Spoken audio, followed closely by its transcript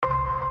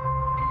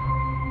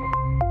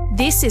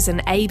This is an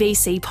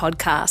ABC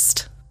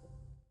podcast.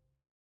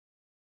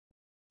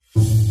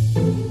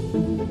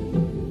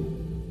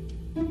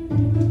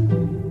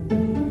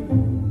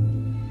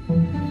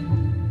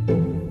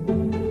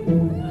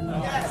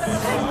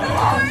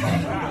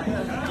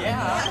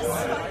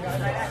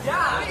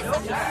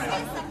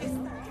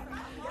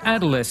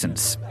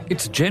 Adolescence.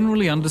 It's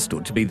generally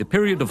understood to be the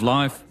period of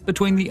life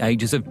between the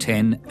ages of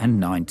 10 and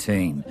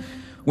 19,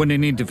 when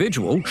an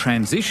individual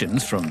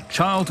transitions from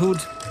childhood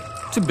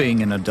to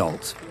being an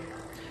adult.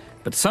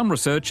 But some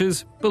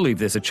researchers believe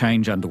there's a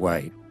change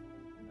underway.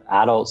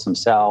 Adults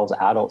themselves,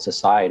 adult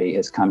society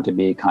has come to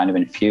be kind of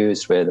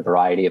infused with a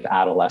variety of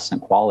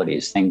adolescent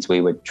qualities, things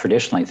we would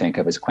traditionally think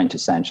of as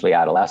quintessentially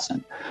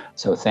adolescent.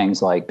 So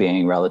things like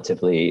being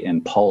relatively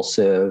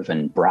impulsive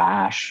and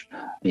brash,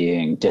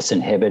 being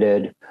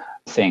disinhibited,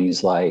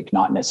 things like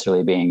not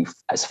necessarily being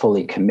as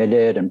fully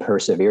committed and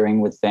persevering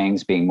with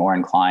things, being more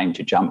inclined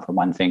to jump from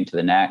one thing to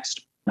the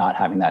next, not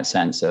having that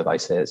sense of, I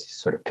say,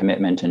 sort of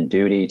commitment and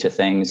duty to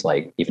things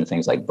like even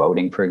things like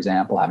voting, for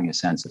example, having a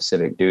sense of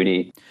civic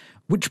duty.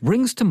 Which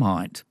brings to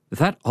mind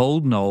that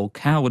old Noel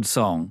Coward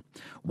song,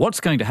 What's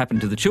Going to Happen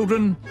to the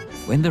Children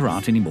When There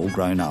Aren't Any More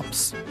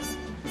Grown-Ups?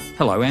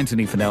 Hello,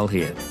 Anthony Fennell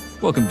here.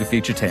 Welcome to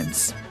Future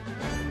Tense.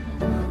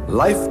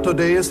 Life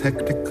today is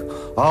hectic,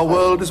 our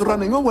world is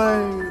running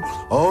away.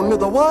 Only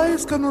the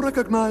wise can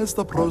recognize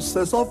the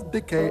process of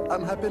decay.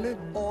 Unhappily,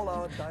 all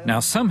our Now,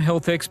 some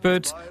health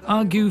experts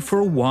argue for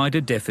a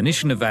wider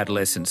definition of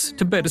adolescence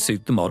to better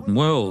suit the modern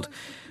world,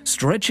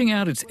 stretching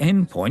out its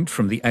endpoint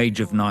from the age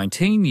of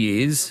 19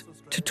 years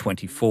to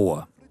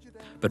 24.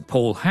 But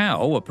Paul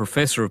Howe, a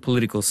professor of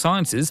political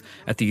sciences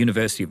at the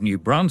University of New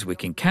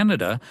Brunswick in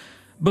Canada,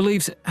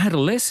 believes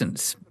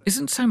adolescence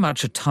isn't so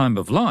much a time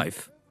of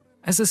life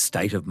as a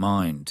state of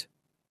mind.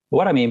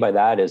 What I mean by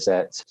that is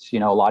that, a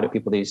lot of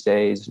people these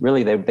days,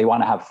 really, they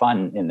want to have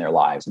fun in their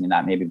lives. I mean,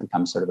 that maybe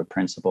becomes sort of a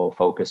principal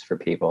focus for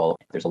people.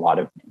 There's a lot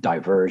of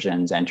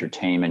diversions,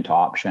 entertainment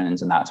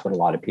options, and that's what a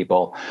lot of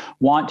people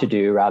want to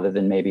do rather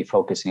than maybe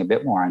focusing a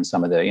bit more on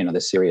some of the,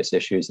 the serious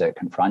issues that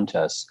confront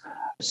us.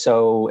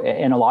 So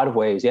in a lot of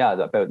ways,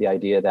 about the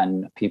idea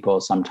then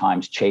people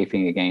sometimes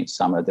chafing against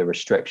some of the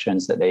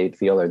restrictions that they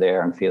feel are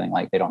there and feeling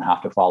like they don't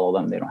have to follow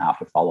them, they don't have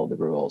to follow the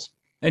rules.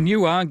 And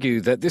you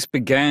argue that this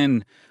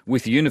began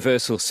with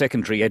universal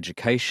secondary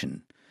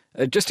education.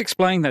 Just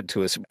explain that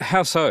to us.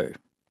 How so?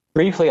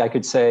 Briefly, I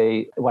could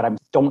say what I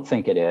don't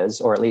think it is,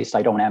 or at least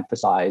I don't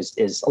emphasize,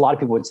 is a lot of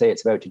people would say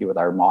it's about to do with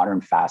our modern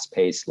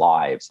fast-paced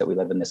lives, that we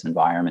live in this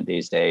environment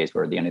these days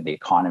where the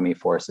economy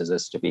forces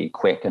us to be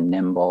quick and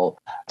nimble.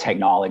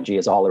 Technology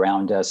is all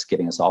around us,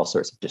 giving us all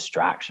sorts of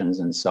distractions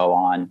and so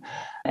on,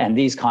 and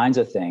these kinds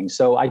of things.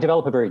 So I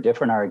develop a very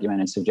different argument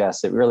and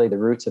suggest that really the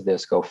roots of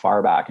this go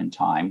far back in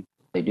time.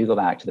 They do go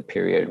back to the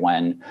period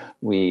when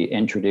we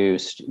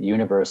introduced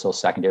universal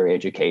secondary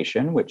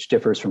education, which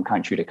differs from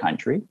country to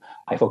country.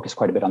 I focus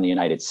quite a bit on the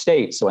United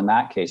States. So in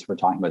that case, we're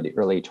talking about the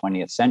early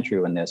 20th century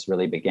when this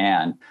really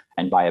began.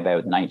 And by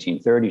about the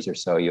 1930s or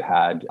so, you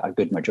had a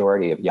good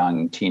majority of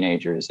young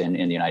teenagers in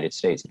the United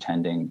States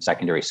attending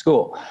secondary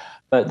school.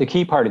 But the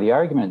key part of the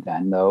argument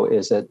then, though,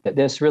 is that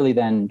this really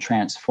then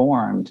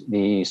transformed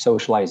the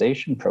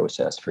socialization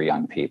process for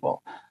young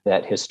people.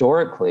 That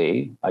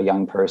historically, a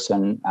young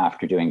person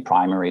after doing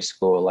primary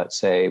school, let's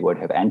say, would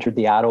have entered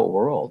the adult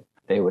world.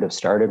 They would have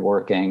started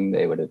working,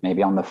 they would have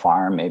maybe on the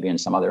farm, maybe in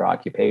some other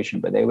occupation,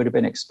 but they would have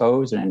been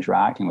exposed and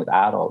interacting with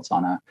adults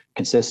on a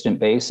consistent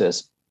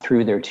basis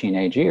through their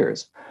teenage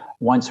years.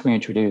 Once we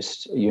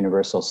introduced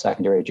universal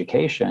secondary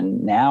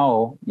education,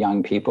 now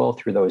young people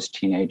through those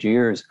teenage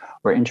years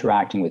were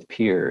interacting with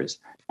peers.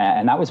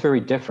 And that was very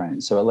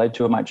different. So it led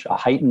to a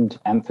heightened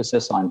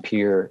emphasis on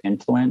peer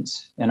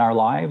influence in our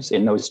lives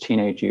in those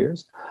teenage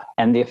years.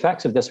 And the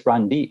effects of this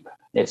run deep.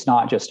 It's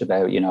not just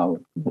about,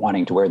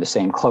 wanting to wear the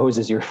same clothes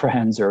as your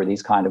friends or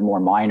these kind of more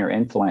minor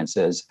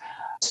influences.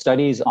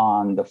 Studies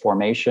on the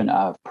formation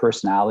of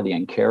personality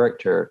and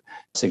character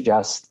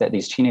suggest that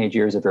these teenage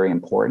years are very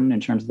important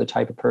in terms of the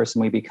type of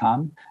person we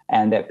become,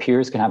 and that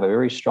peers can have a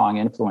very strong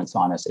influence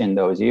on us in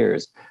those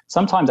years.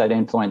 Sometimes that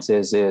influence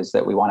is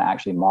that we want to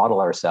actually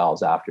model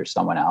ourselves after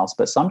someone else,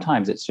 but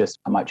sometimes it's just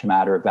a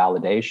matter of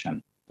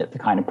validation. That the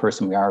kind of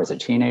person we are as a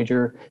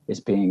teenager is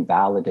being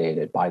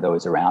validated by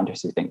those around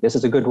us who think this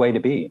is a good way to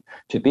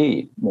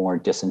be more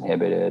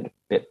disinhibited, a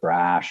bit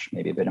brash,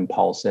 maybe a bit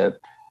impulsive.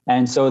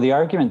 And so the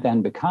argument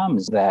then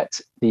becomes that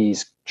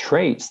these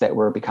traits that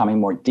were becoming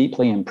more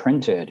deeply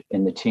imprinted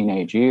in the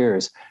teenage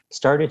years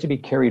started to be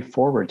carried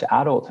forward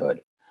to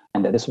adulthood.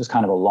 And that this was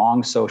kind of a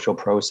long social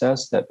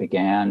process that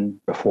began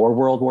before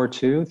World War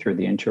II through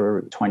the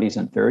inter-20s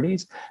and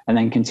 30s, and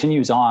then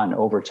continues on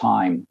over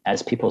time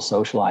as people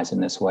socialize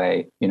in this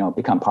way,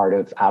 become part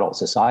of adult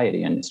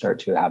society and start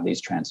to have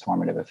these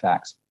transformative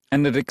effects.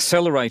 And it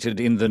accelerated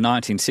in the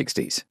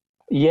 1960s.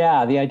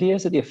 Yeah, the idea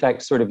is that the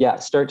effects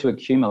start to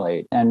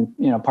accumulate. And,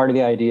 part of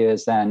the idea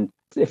is then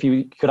if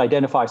you could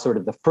identify sort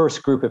of the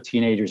first group of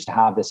teenagers to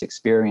have this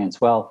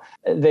experience, well,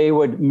 they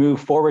would move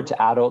forward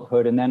to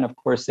adulthood. And then, of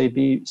course, they'd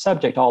be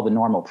subject to all the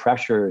normal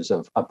pressures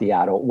of the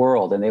adult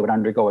world, and they would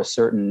undergo a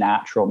certain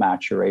natural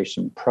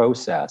maturation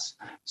process.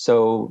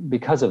 So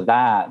because of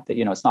that,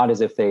 it's not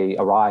as if they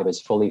arrive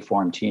as fully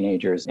formed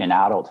teenagers in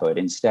adulthood.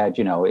 Instead,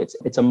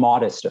 it's a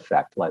modest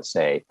effect, let's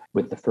say,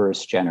 with the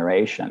first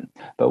generation.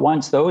 But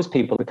once those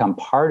people become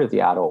part of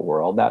the adult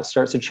world, that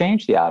starts to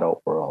change the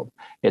adult world.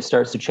 It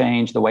starts to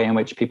change the way in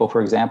which people,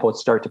 for example,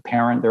 start to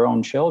parent their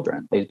own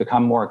children. They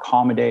become more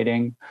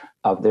accommodating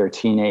of their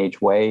teenage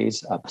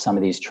ways, of some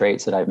of these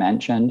traits that I've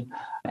mentioned.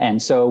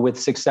 And so with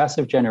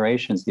successive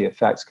generations, the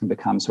effects can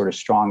become sort of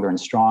stronger and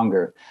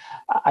stronger.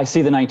 I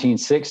see the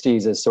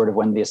 1960s as sort of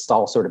when this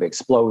all sort of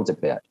explodes a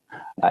bit.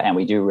 And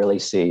we do really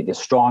see the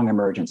strong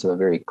emergence of a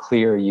very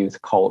clear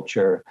youth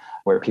culture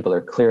where people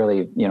are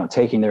clearly,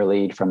 taking their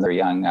lead from their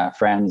young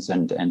friends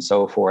and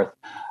so forth.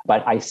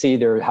 But I see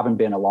there haven't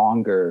been a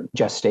longer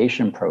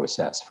gestation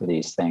process for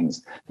these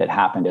things that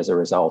happened as a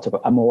result of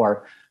a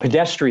more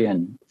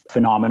pedestrian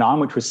phenomenon,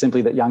 which was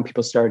simply that young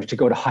people started to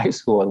go to high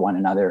school with one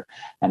another,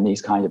 and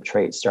these kind of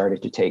traits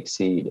started to take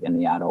seed in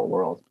the adult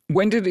world.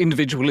 When did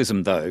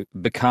individualism, though,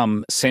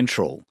 become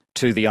central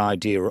to the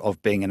idea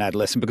of being an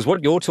adolescent? Because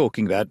what you're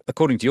talking about,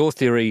 according to your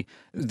theory,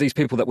 these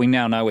people that we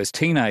now know as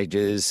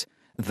teenagers,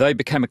 they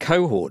became a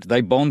cohort. They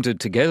bonded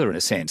together in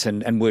a sense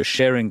and were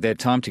sharing their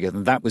time together,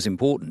 and that was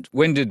important.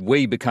 When did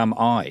we become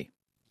I?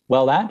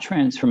 Well, that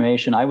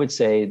transformation, I would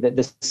say that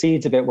the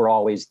seeds of it were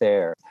always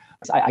there.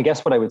 I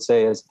guess what I would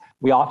say is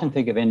we often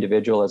think of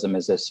individualism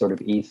as this sort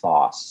of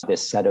ethos,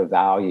 this set of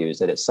values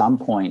that at some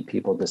point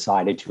people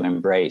decided to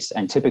embrace.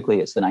 And typically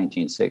it's the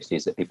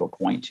 1960s that people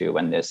point to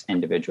when this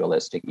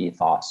individualistic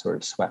ethos sort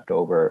of swept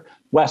over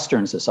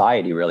Western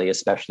society, really,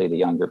 especially the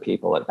younger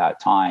people at that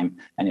time.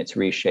 And it's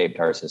reshaped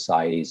our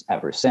societies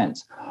ever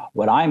since.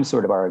 What I'm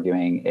sort of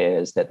arguing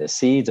is that the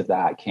seeds of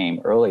that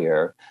came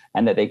earlier,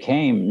 and that they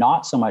came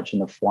not so much in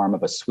the form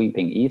of a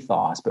sweeping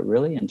ethos, but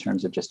really in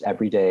terms of just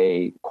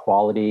everyday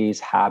qualities,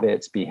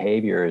 habits,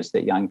 behaviors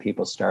that young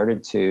people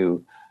started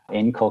to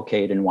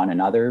inculcate in one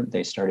another.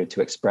 They started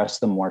to express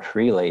them more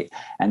freely.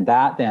 And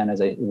that then, as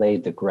it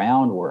laid the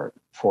groundwork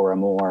for a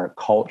more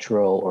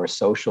cultural or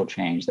social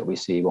change that we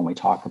see when we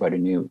talk about a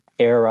new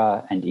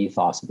era and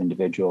ethos of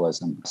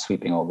individualism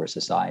sweeping over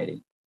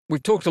society.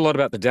 We've talked a lot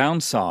about the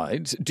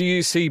downsides. Do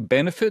you see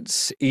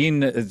benefits in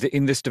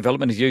this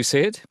development as you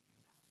see it?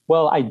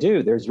 Well, I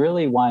do. There's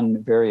really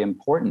one very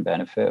important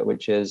benefit,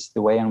 which is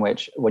the way in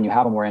which when you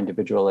have a more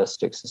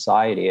individualistic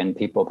society and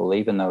people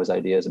believe in those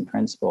ideas and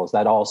principles,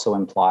 that also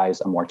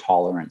implies a more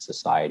tolerant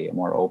society, a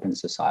more open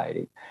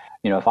society.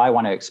 If I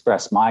want to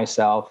express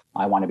myself,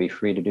 I want to be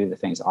free to do the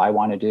things I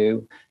want to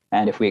do.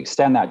 And if we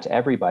extend that to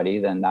everybody,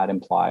 then that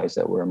implies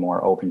that we're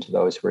more open to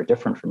those who are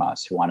different from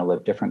us, who want to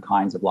live different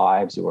kinds of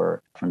lives, who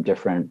are from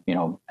different,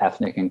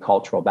 ethnic and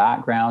cultural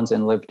backgrounds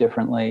and live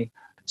differently.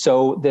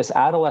 So this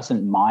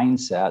adolescent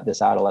mindset,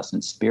 this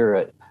adolescent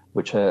spirit,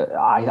 which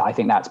I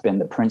think that's been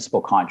the principal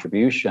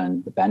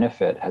contribution, the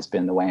benefit has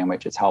been the way in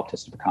which it's helped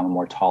us to become a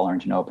more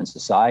tolerant and open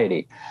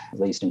society, at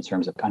least in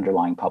terms of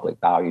underlying public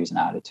values and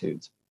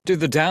attitudes. Do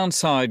the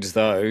downsides,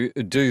 though,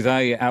 do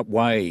they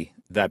outweigh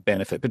that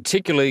benefit,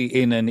 particularly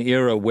in an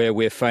era where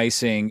we're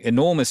facing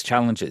enormous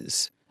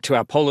challenges to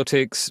our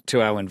politics,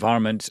 to our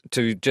environment,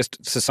 to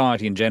just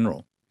society in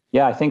general?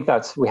 Yeah, I think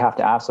we have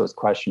to ask those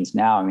questions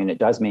now. I mean, it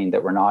does mean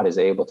that we're not as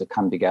able to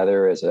come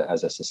together as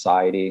a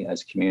society,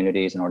 as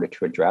communities, in order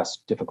to address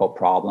difficult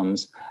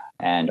problems.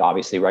 And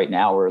obviously right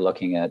now we're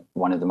looking at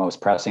one of the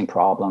most pressing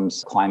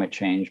problems, climate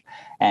change,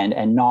 and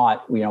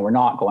we're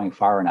not going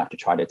far enough to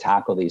try to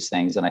tackle these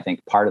things. And I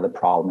think part of the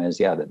problem is,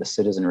 that the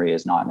citizenry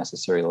is not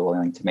necessarily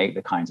willing to make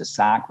the kinds of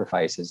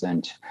sacrifices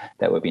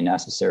that would be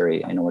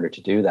necessary in order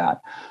to do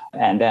that.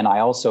 And then I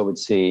also would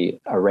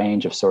see a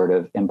range of sort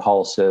of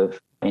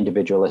impulsive,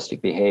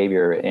 individualistic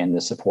behavior in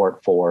the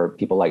support for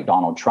people like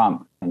Donald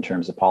Trump in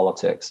terms of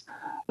politics,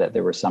 that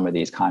there were some of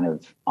these kind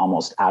of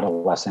almost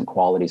adolescent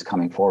qualities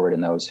coming forward in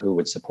those who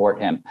would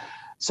support him.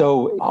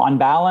 So on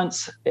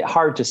balance,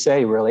 hard to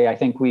say, really. I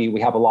think we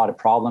have a lot of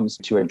problems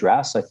to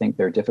address. I think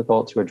they're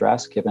difficult to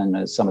address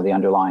given some of the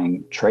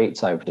underlying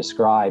traits I've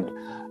described.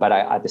 But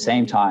at the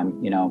same time,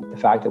 the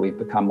fact that we've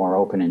become more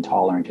open and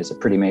tolerant is a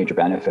pretty major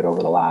benefit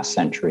over the last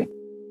century.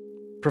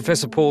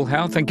 Professor Paul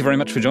Howe, thank you very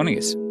much for joining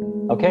us.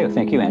 Okay, well,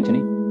 thank you, Anthony.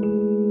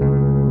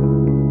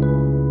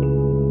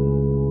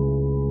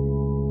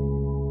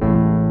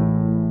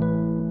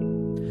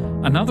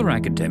 Another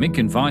academic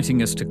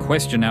inviting us to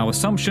question our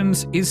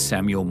assumptions is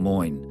Samuel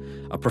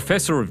Moyn, a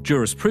professor of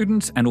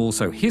jurisprudence and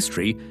also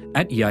history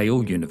at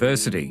Yale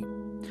University.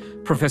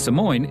 Professor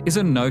Moyn is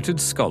a noted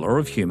scholar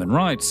of human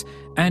rights,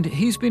 and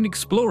he's been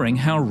exploring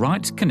how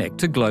rights connect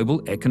to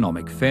global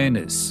economic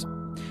fairness.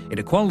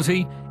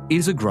 Inequality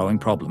is a growing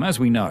problem, as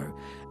we know,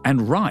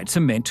 and rights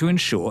are meant to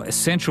ensure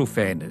essential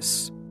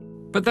fairness.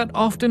 But that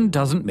often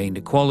doesn't mean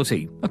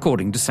equality,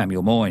 according to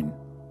Samuel Moyn.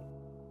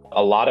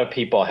 A lot of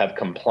people have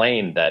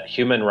complained that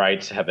human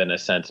rights have, in a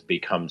sense,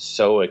 become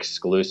so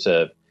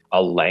exclusive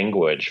a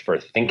language for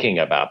thinking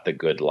about the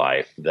good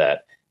life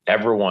that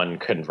everyone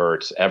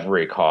converts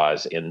every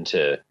cause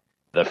into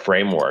the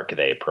framework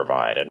they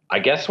provide. And I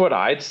guess what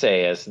I'd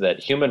say is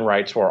that human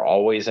rights were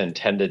always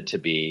intended to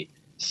be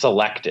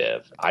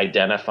selective,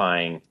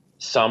 identifying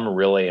some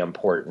really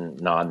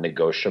important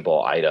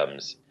non-negotiable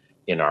items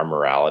in our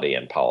morality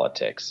and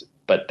politics.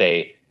 But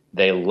they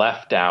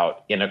left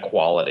out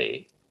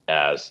inequality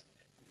as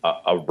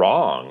a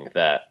wrong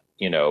that,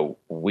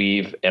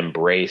 we've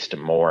embraced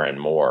more and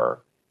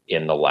more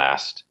in the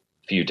last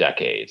few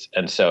decades.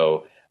 And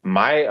so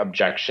my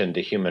objection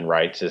to human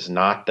rights is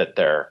not that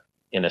they're,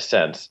 in a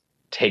sense,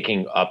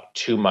 taking up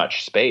too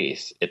much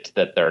space. It's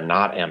that they're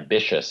not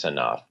ambitious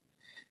enough.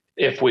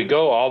 If we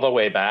go all the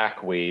way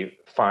back, we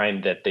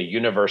find that the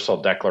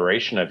Universal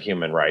Declaration of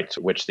Human Rights,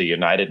 which the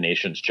United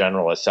Nations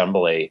General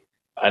Assembly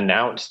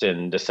announced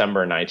in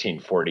December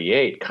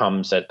 1948,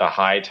 comes at the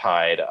high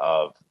tide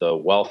of the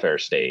welfare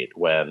state,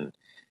 when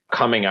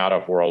coming out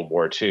of World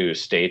War II,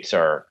 states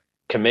are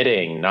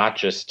committing not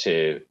just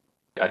to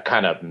a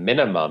kind of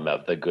minimum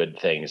of the good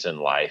things in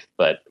life,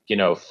 but,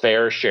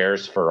 fair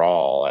shares for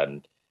all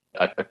and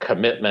a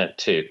commitment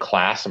to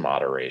class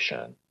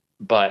moderation.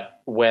 But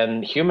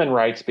when human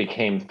rights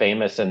became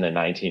famous in the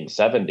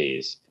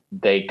 1970s,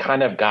 they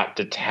kind of got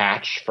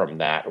detached from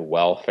that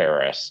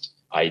welfarist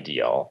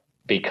ideal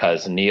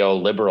because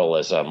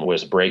neoliberalism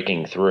was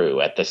breaking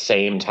through at the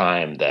same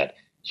time that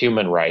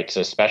human rights,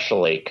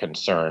 especially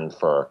concerned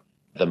for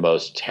the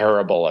most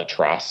terrible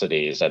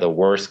atrocities and the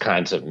worst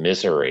kinds of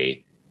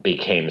misery,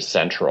 became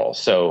central.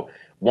 So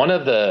one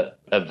of the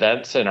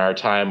events in our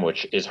time,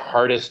 which is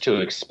hardest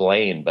to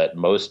explain but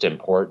most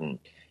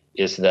important,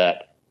 is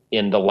that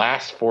in the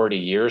last 40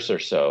 years or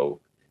so,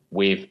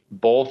 we've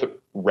both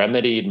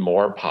remedied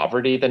more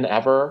poverty than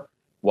ever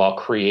while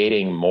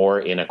creating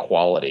more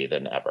inequality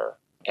than ever.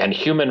 And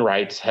human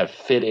rights have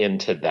fit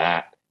into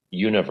that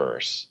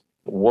universe,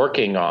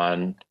 working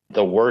on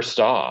the worst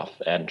off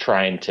and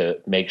trying to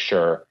make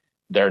sure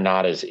they're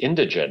not as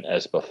indigent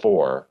as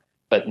before,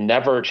 but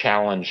never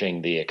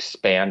challenging the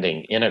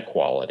expanding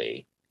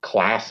inequality,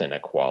 class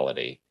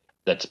inequality,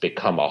 that's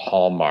become a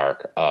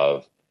hallmark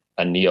of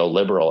a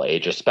neoliberal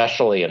age,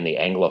 especially in the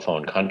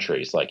Anglophone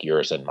countries like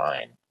yours and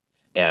mine.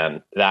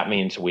 And that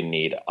means we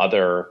need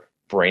other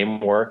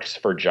frameworks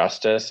for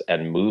justice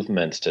and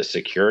movements to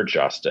secure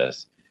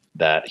justice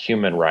that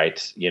human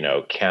rights,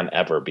 can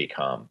ever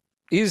become.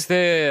 Is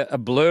there a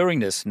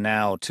blurriness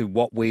now to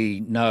what we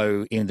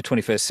know in the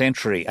 21st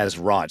century as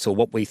rights, or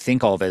what we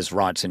think of as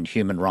rights and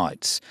human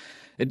rights?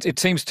 It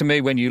seems to me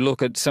when you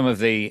look at some of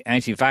the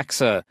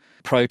anti-vaxxer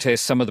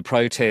protests, some of the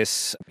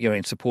protests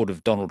in support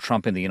of Donald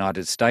Trump in the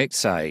United States,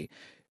 say,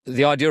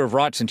 the idea of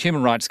rights and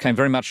human rights came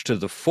very much to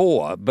the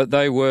fore, but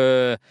they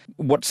were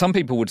what some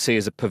people would see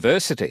as a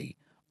perversity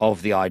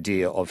of the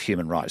idea of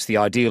human rights, the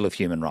ideal of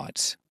human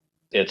rights.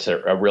 It's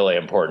a really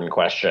important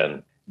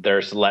question.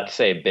 There's, let's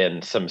say,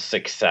 been some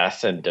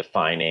success in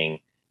defining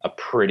a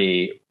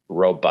pretty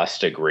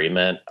robust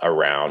agreement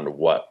around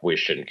what we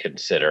should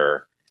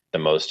consider the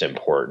most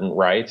important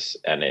rights.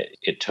 And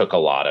it took a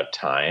lot of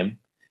time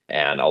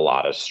and a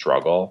lot of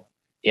struggle.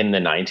 In the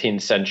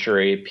 19th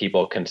century,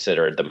 people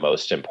considered the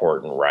most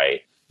important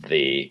right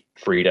the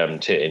freedom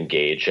to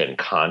engage in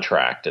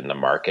contract in the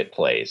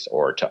marketplace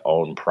or to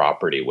own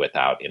property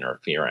without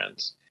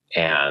interference.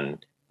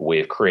 And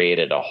we've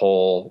created a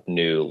whole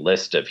new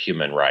list of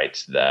human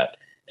rights that,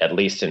 at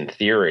least in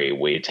theory,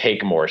 we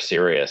take more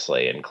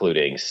seriously,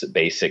 including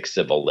basic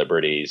civil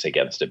liberties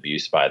against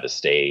abuse by the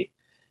state,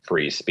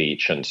 free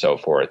speech, and so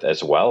forth,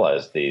 as well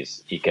as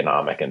these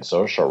economic and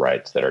social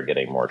rights that are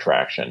getting more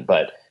traction.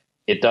 But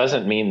it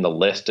doesn't mean the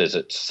list is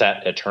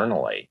set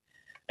eternally.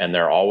 And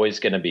there are always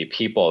going to be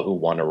people who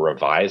want to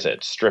revise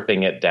it,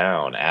 stripping it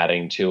down,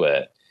 adding to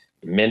it,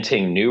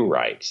 minting new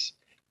rights.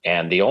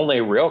 And the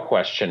only real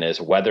question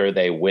is whether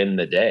they win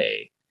the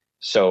day.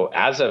 So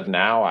as of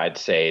now, I'd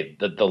say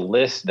that the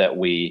list that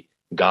we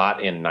got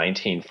in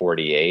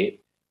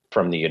 1948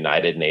 from the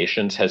United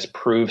Nations has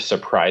proved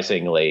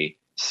surprisingly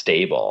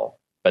stable.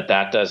 But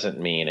that doesn't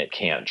mean it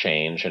can't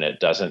change, and it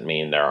doesn't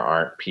mean there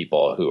aren't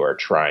people who are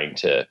trying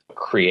to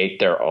create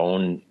their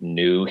own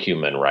new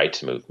human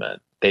rights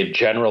movement. They've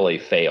generally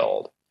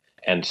failed.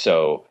 And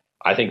so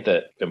I think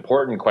the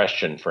important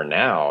question for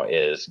now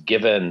is,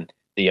 given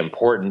the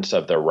importance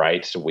of the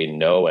rights we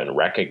know and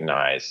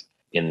recognize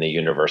in the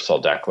Universal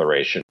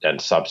Declaration and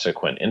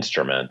subsequent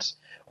instruments,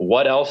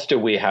 what else do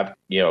we have,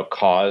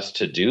 cause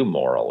to do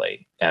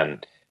morally?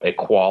 And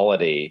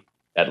equality,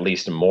 at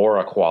least more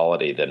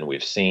equality than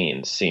we've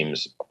seen,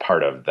 seems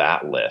part of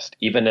that list,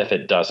 even if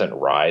it doesn't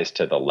rise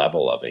to the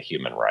level of a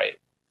human right.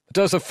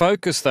 Does a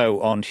focus,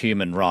 though, on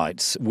human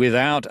rights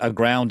without a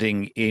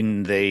grounding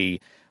in the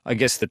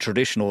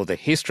tradition or the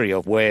history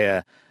of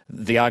where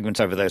the arguments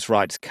over those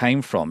rights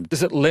came from,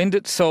 does it lend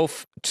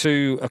itself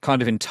to a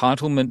kind of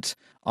entitlement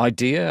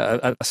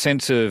idea, a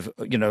sense of,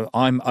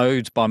 I'm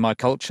owed by my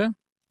culture?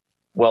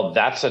 Well,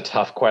 that's a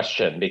tough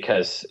question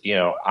because,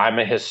 I'm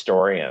a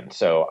historian,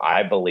 so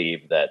I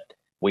believe that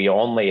we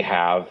only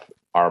have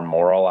our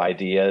moral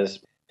ideas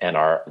and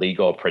our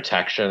legal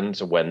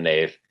protections when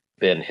they've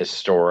been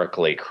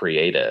historically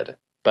created.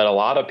 But a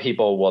lot of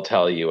people will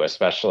tell you,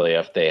 especially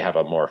if they have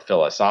a more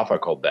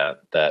philosophical bent,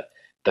 that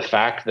the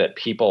fact that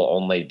people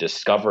only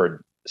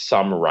discovered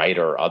some right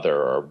or other,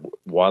 or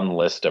one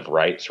list of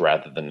rights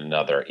rather than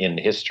another in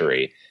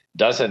history,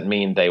 doesn't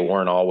mean they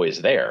weren't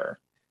always there.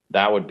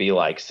 That would be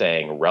like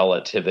saying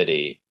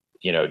relativity,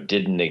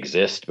 didn't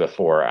exist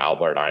before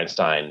Albert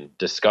Einstein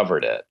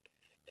discovered it.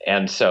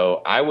 And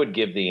so I would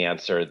give the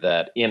answer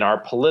that in our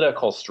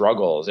political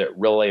struggles, it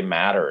really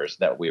matters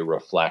that we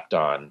reflect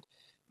on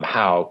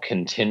how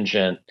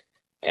contingent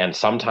and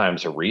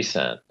sometimes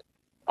recent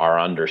our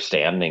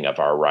understanding of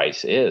our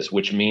rights is,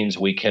 which means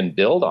we can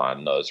build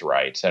on those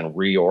rights and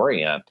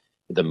reorient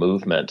the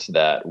movements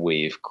that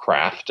we've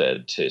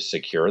crafted to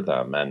secure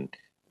them and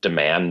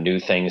demand new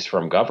things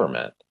from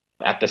government.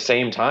 At the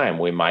same time,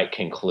 we might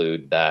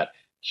conclude that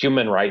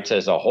human rights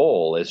as a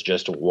whole is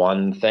just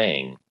one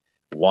thing,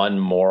 one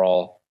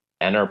moral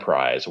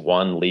enterprise,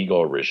 one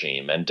legal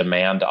regime, and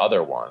demand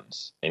other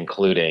ones,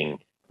 including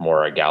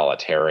more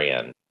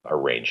egalitarian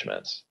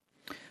arrangements.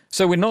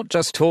 So we're not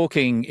just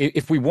talking,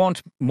 if we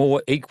want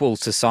more equal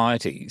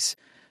societies,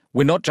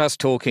 we're not just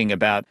talking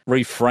about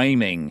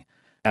reframing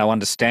our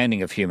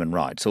understanding of human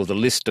rights or the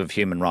list of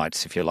human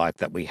rights, if you like,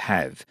 that we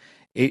have.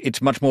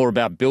 It's much more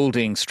about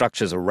building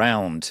structures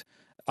around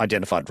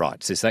identified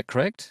rights. Is that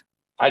correct?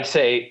 I'd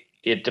say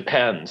it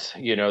depends.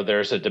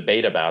 There's a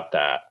debate about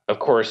that. Of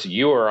course,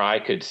 you or I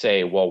could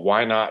say, well,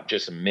 why not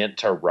just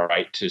mint a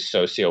right to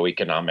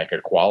socioeconomic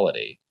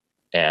equality?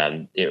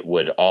 And it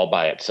would all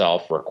by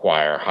itself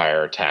require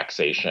higher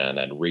taxation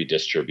and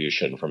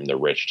redistribution from the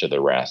rich to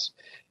the rest.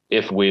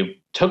 If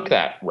we took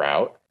that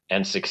route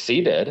and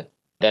succeeded,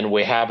 then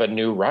we have a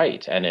new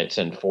right and it's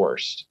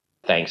enforced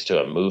thanks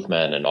to a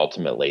movement and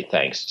ultimately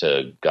thanks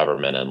to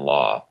government and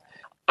law.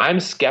 I'm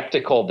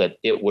skeptical that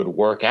it would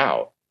work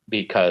out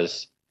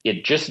because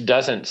it just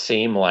doesn't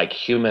seem like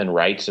human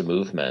rights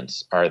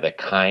movements are the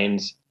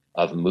kinds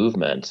of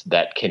movements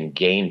that can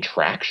gain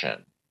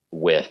traction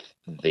with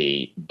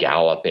the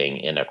galloping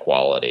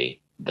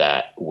inequality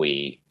that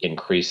we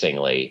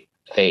increasingly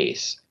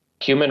face.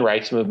 Human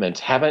rights movements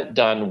haven't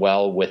done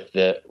well with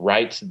the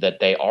rights that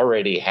they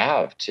already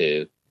have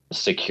to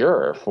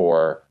secure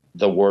for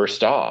the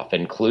worst off,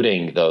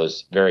 including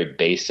those very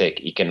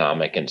basic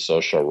economic and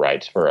social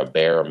rights for a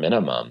bare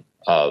minimum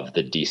of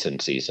the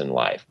decencies in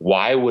life.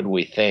 Why would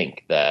we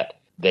think that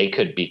they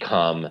could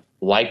become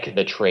like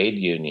the trade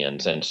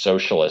unions and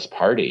socialist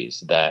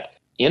parties that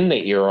in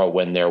the era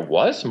when there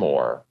was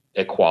more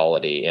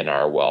equality in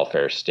our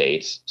welfare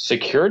states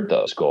secured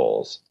those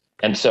goals?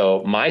 And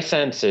so my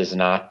sense is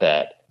not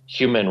that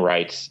human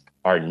rights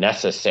are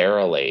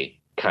necessarily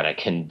kind of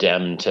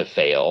condemned to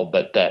fail,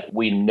 but that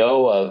we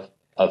know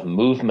of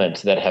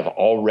movements that have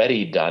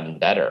already done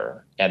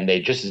better, and they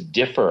just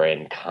differ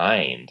in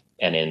kind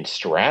and in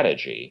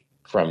strategy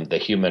from the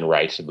human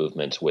rights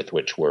movements with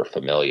which we're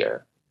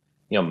familiar.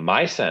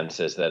 My sense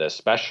is that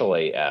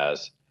especially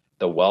as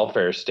the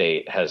welfare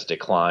state has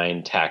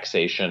declined,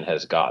 taxation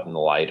has gotten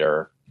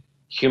lighter,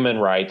 human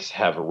rights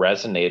have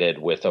resonated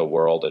with a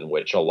world in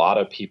which a lot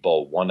of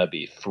people want to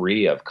be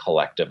free of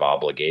collective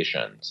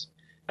obligations.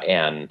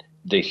 And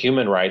the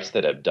human rights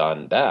that have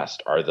done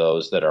best are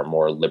those that are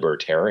more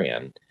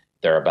libertarian.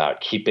 They're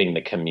about keeping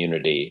the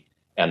community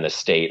and the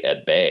state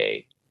at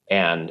bay.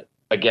 And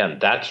again,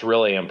 that's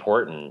really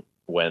important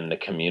when the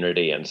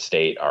community and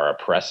state are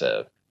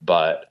oppressive.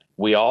 But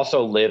we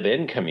also live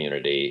in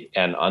community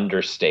and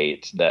under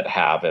states that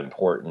have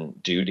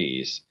important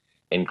duties,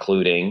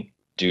 including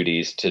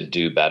duties to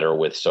do better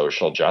with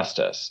social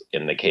justice.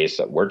 In the case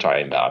that we're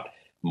talking about,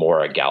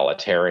 more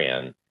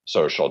egalitarian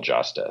social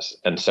justice.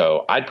 And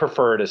so I'd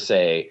prefer to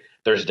say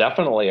there's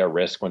definitely a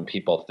risk when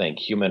people think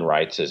human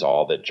rights is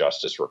all that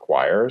justice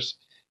requires,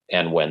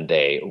 and when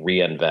they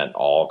reinvent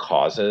all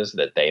causes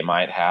that they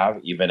might have,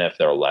 even if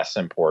they're less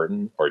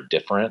important or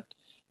different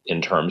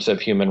in terms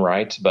of human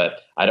rights. But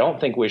I don't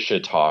think we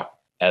should talk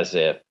as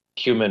if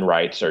human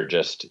rights are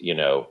just,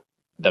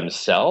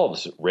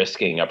 themselves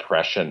risking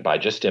oppression by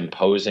just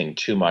imposing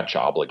too much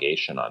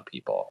obligation on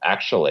people.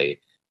 Actually,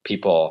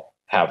 people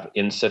have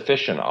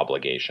insufficient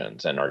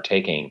obligations and are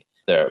taking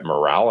their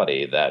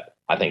morality that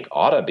I think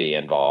ought to be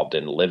involved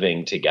in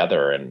living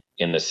together and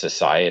in the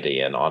society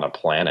and on a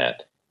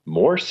planet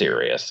more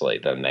seriously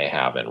than they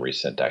have in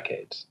recent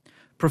decades.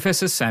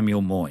 Professor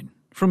Samuel Moyn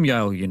from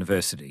Yale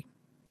University.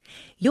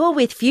 You're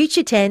with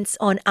Future Tense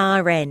on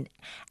RN,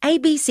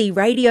 ABC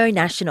Radio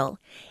National,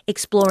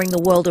 exploring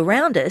the world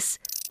around us,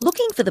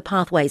 looking for the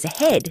pathways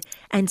ahead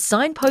and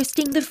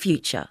signposting the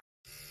future.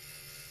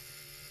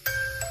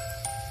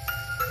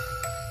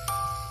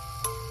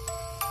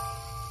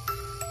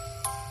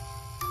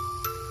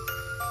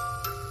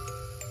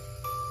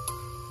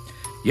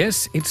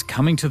 Yes, it's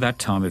coming to that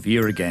time of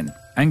year again,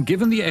 and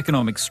given the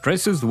economic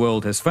stresses the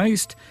world has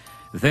faced,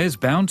 there's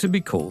bound to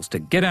be calls to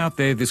get out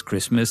there this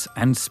Christmas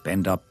and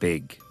spend up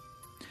big.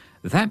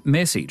 That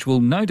message will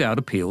no doubt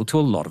appeal to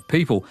a lot of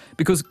people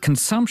because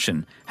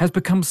consumption has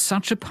become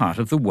such a part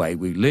of the way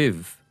we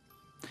live.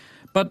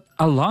 But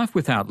a life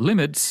without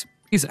limits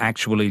is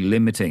actually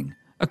limiting,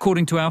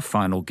 according to our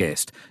final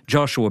guest,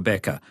 Joshua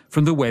Becker,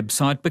 from the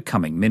website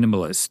Becoming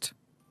Minimalist.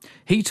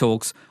 He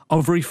talks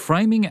of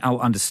reframing our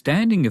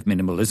understanding of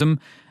minimalism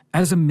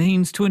as a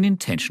means to an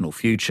intentional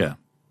future.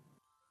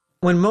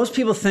 When most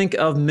people think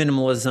of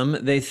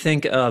minimalism, they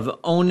think of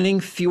owning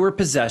fewer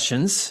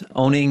possessions,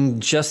 owning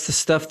just the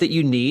stuff that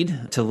you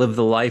need to live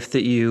the life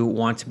that you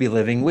want to be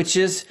living, which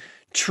is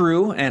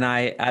true, and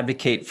I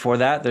advocate for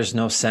that. There's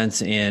no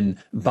sense in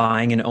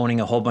buying and owning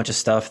a whole bunch of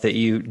stuff that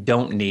you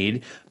don't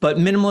need. But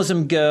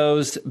minimalism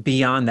goes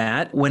beyond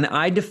that. When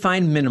I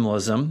define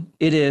minimalism,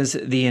 it is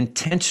the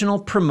intentional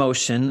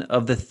promotion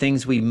of the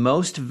things we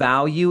most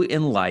value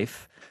in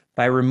life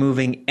by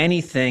removing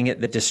anything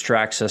that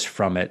distracts us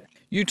from it.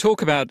 You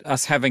talk about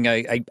us having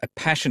a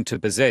passion to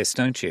possess,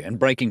 don't you, and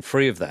breaking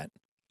free of that.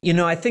 You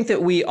know, I think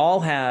that we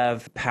all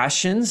have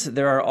passions.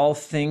 There are all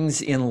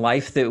things in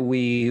life that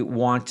we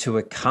want to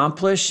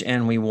accomplish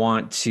and we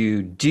want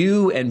to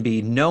do and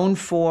be known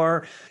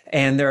for.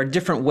 And there are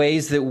different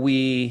ways that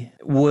we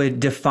would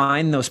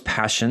define those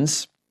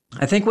passions.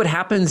 I think what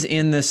happens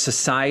in this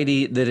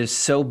society that is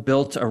so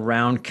built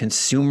around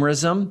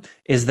consumerism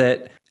is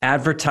that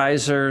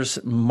advertisers,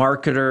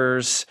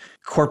 marketers,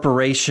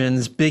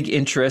 corporations, big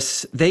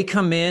interests, they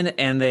come in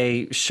and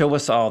they show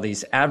us all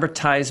these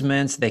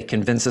advertisements. They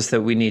convince us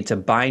that we need to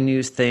buy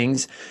new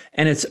things.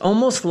 And it's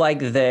almost like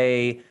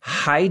they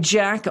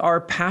hijack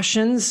our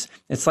passions.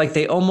 It's like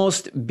they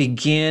almost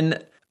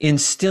begin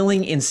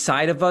instilling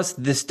inside of us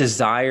this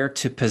desire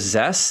to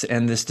possess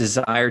and this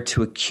desire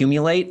to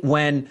accumulate,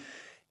 when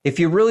if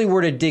you really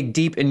were to dig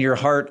deep in your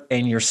heart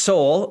and your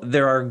soul,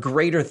 there are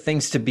greater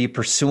things to be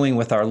pursuing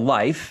with our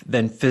life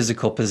than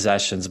physical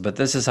possessions. But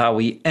this is how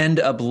we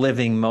end up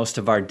living most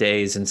of our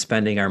days and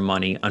spending our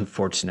money,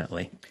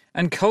 unfortunately.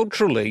 And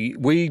culturally,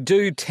 we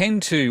do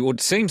tend to, or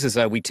it seems as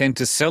though we tend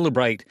to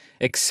celebrate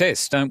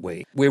excess, don't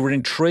we? We're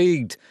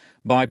intrigued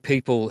by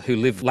people who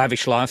live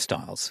lavish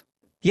lifestyles.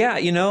 Yeah,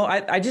 you know,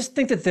 I just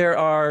think that there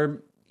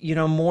are,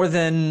 more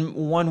than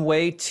one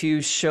way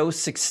to show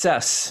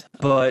success,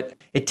 but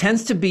it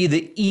tends to be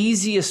the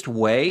easiest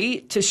way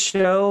to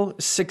show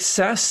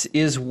success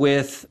is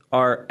with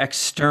our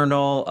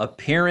external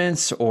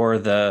appearance or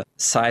the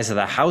size of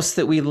the house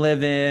that we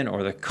live in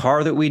or the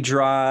car that we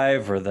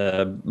drive or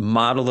the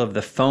model of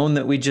the phone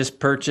that we just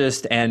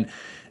purchased. And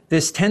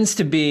this tends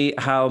to be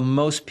how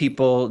most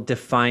people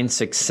define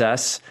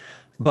success.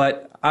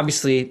 But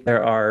obviously,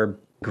 there are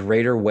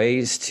greater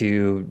ways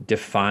to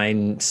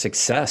define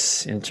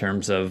success in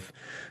terms of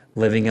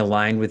living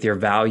aligned with your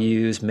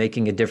values,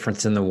 making a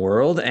difference in the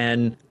world.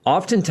 And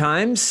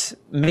oftentimes,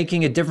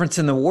 making a difference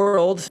in the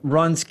world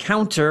runs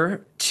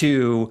counter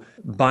to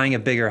buying a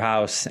bigger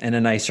house and a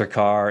nicer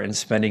car and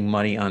spending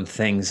money on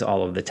things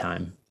all of the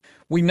time.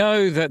 We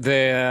know that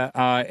there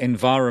are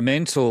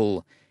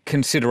environmental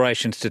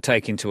considerations to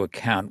take into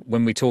account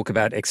when we talk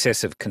about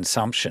excessive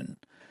consumption.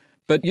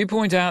 But you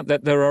point out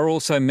that there are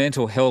also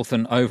mental health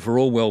and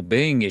overall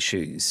well-being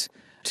issues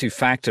to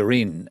factor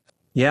in.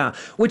 Yeah,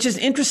 which is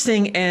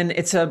interesting, and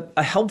it's a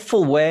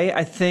helpful way,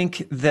 I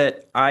think,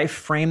 that I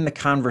frame the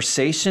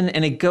conversation,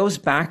 and it goes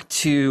back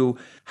to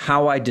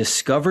how I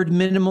discovered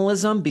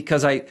minimalism,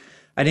 because I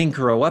didn't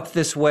grow up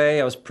this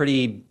way. I was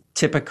pretty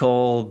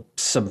typical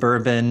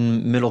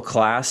suburban middle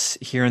class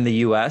here in the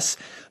U.S.,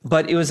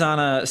 but it was on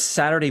a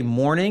Saturday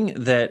morning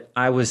that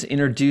I was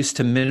introduced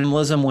to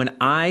minimalism when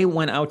I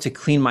went out to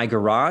clean my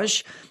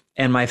garage.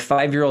 And my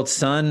 5-year-old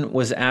son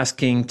was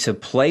asking to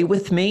play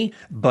with me,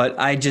 but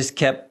I just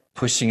kept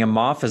pushing him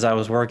off as I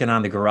was working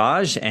on the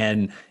garage.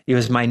 And it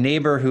was my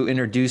neighbor who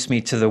introduced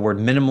me to the word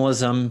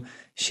minimalism.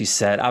 She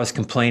said, I was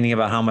complaining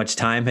about how much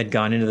time had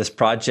gone into this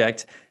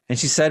project. And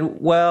she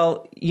said,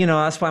 well,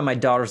 that's why my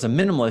daughter's a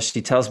minimalist.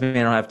 She tells me I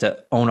don't have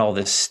to own all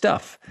this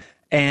stuff.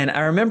 And I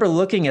remember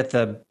looking at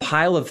the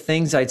pile of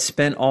things I'd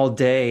spent all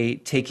day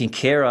taking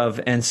care of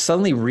and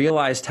suddenly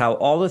realized how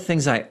all the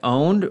things I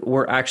owned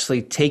were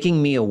actually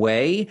taking me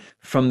away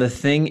from the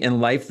thing in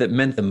life that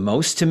meant the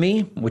most to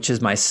me, which is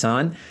my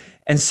son.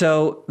 And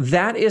so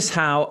that is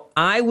how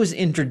I was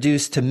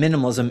introduced to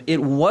minimalism.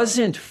 It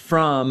wasn't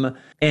from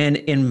an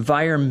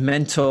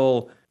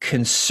environmental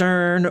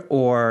concern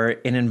or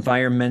an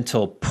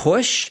environmental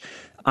push.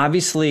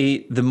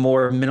 Obviously, the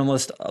more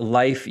minimalist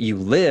life you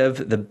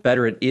live, the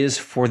better it is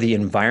for the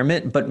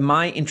environment. But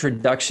my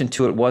introduction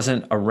to it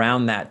wasn't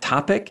around that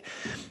topic.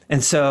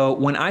 And so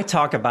when I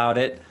talk about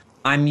it,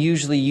 I'm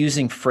usually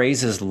using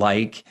phrases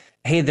like,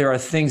 hey, there are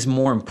things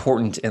more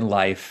important in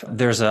life.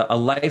 There's a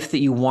life that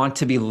you want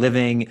to be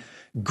living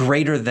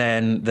greater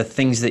than the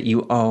things that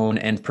you own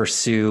and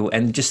pursue.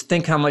 And just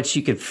think how much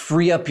you could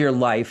free up your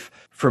life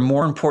for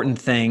more important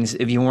things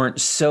if you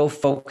weren't so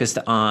focused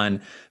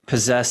on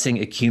possessing,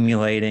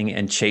 accumulating,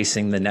 and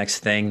chasing the next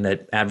thing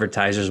that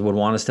advertisers would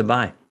want us to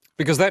buy.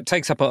 Because that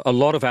takes up a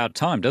lot of our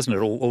time, doesn't it?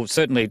 Or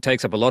certainly it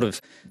takes up a lot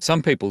of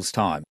some people's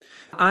time.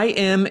 I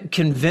am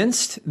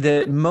convinced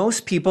that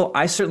most people,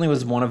 I certainly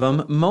was one of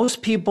them,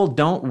 most people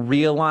don't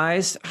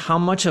realize how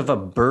much of a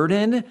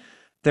burden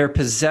their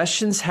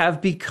possessions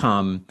have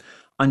become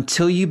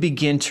until you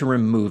begin to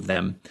remove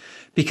them.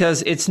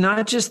 Because it's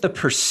not just the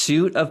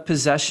pursuit of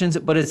possessions,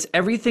 but it's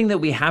everything that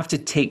we have to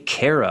take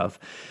care of.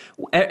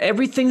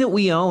 Everything that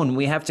we own,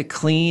 we have to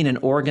clean and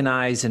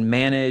organize and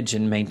manage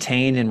and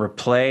maintain and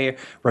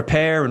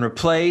repair and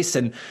replace.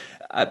 And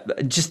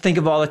just think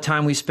of all the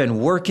time we spend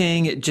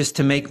working just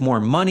to make more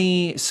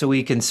money so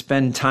we can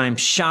spend time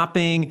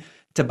shopping,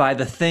 to buy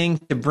the thing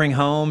to bring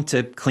home,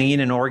 to clean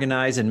and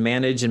organize and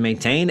manage and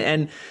maintain.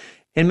 And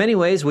in many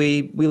ways,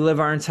 we live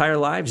our entire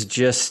lives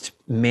just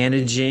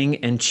managing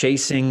and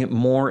chasing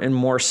more and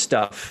more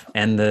stuff.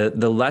 And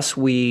the less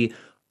we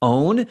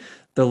own,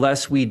 the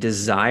less we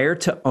desire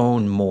to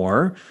own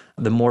more,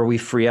 the more we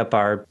free up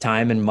our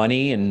time and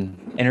money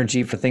and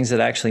energy for things that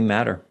actually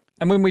matter.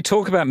 And when we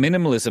talk about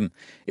minimalism,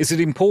 is it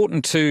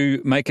important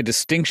to make a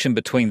distinction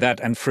between that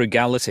and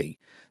frugality,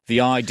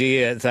 the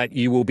idea that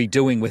you will be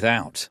doing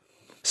without?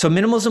 So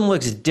minimalism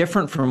looks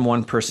different from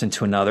one person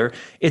to another.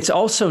 It's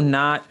also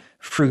not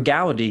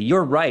frugality.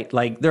 You're right.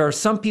 Like, there are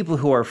some people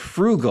who are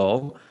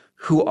frugal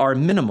who are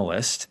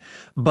minimalist,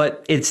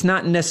 but it's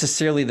not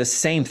necessarily the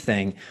same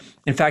thing.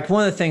 In fact,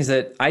 one of the things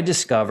that I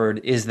discovered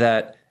is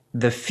that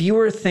the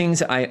fewer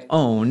things I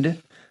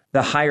owned,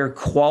 the higher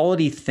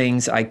quality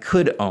things I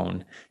could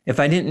own. If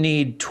I didn't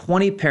need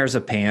 20 pairs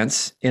of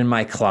pants in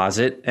my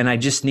closet and I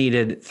just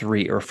needed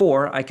 3 or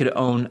 4, I could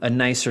own a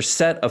nicer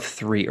set of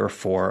 3 or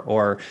 4,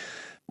 or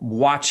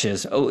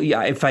watches. Oh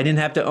yeah, if I didn't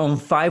have to own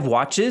 5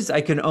 watches,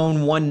 I could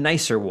own one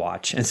nicer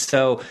watch. And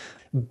so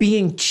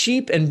being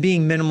cheap and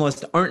being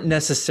minimalist aren't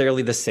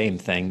necessarily the same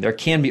thing. There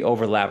can be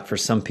overlap for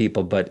some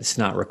people, but it's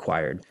not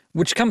required.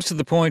 Which comes to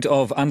the point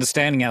of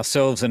understanding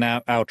ourselves and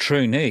our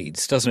true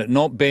needs, doesn't it?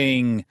 Not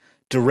being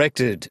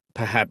directed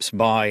perhaps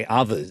by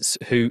others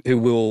who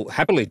will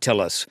happily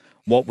tell us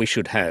what we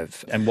should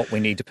have and what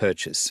we need to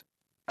purchase.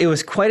 It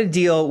was quite a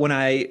deal when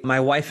my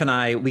wife and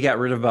I, we got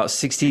rid of about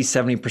 60,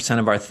 70%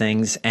 of our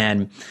things.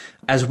 And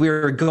as we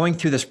were going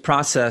through this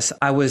process,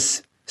 I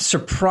was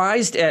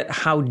surprised at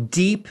how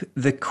deep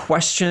the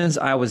questions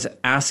I was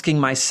asking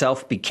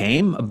myself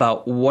became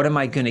about what am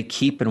I going to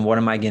keep and what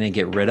am I going to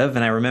get rid of.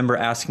 And I remember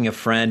asking a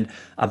friend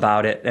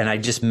about it, and I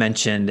just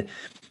mentioned,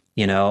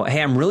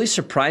 hey, I'm really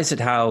surprised at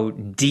how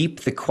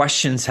deep the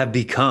questions have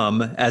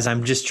become as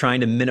I'm just trying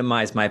to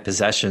minimize my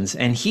possessions.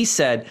 And he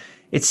said,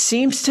 it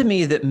seems to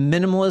me that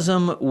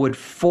minimalism would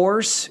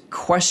force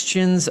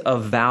questions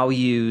of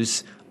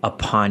values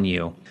upon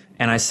you.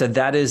 And I said,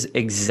 that is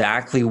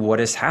exactly what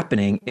is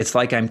happening. It's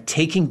like I'm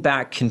taking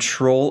back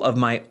control of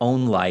my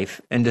own life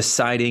and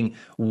deciding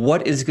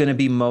what is going to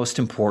be most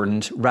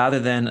important, rather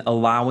than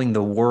allowing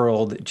the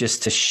world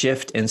just to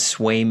shift and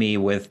sway me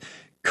with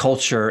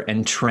culture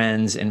and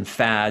trends and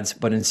fads,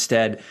 but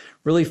instead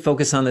really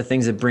focus on the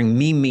things that bring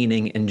me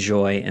meaning and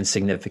joy and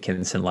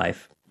significance in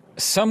life.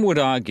 Some would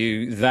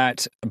argue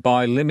that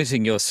by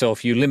limiting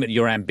yourself, you limit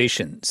your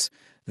ambitions,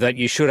 that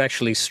you should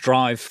actually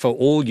strive for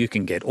all you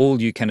can get,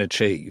 all you can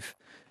achieve.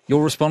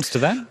 Your response to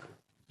that?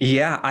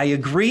 Yeah, I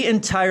agree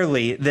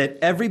entirely that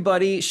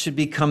everybody should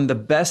become the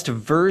best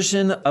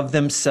version of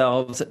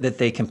themselves that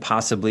they can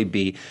possibly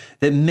be.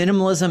 That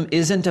minimalism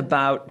isn't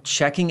about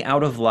checking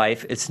out of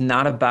life. It's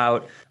not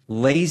about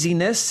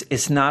laziness.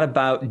 It's not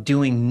about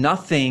doing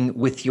nothing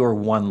with your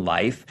one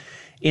life.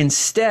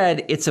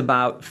 Instead, it's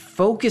about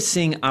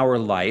focusing our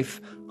life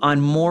on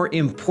more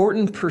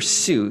important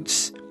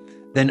pursuits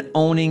than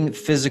owning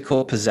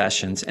physical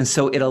possessions. And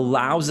so it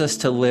allows us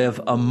to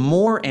live a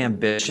more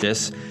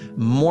ambitious,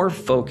 more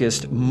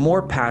focused,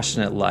 more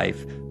passionate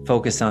life,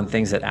 focused on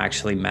things that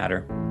actually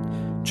matter.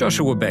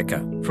 Joshua Becker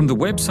from the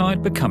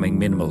website Becoming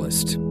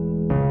Minimalist.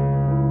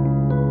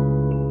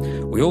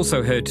 We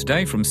also heard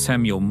today from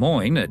Samuel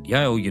Moyn at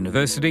Yale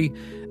University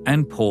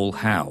and Paul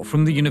Howe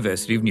from the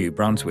University of New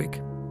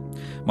Brunswick.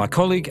 My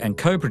colleague and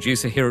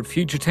co-producer here at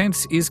Future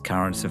Tense is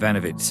Karen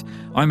Savanovitz.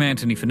 I'm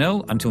Anthony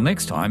Fennell. Until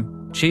next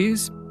time,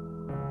 cheers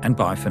and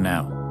bye for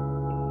now.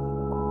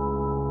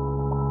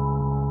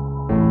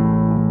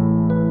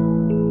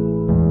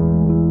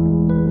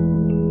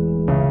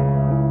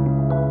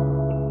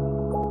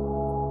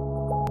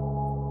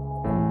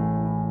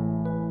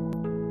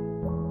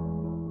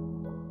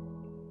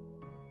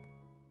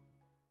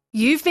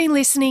 You've been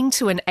listening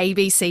to an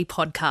ABC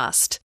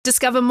podcast.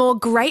 Discover more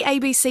great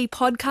ABC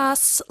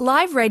podcasts,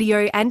 live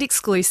radio and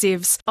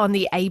exclusives on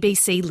the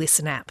ABC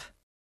Listen app.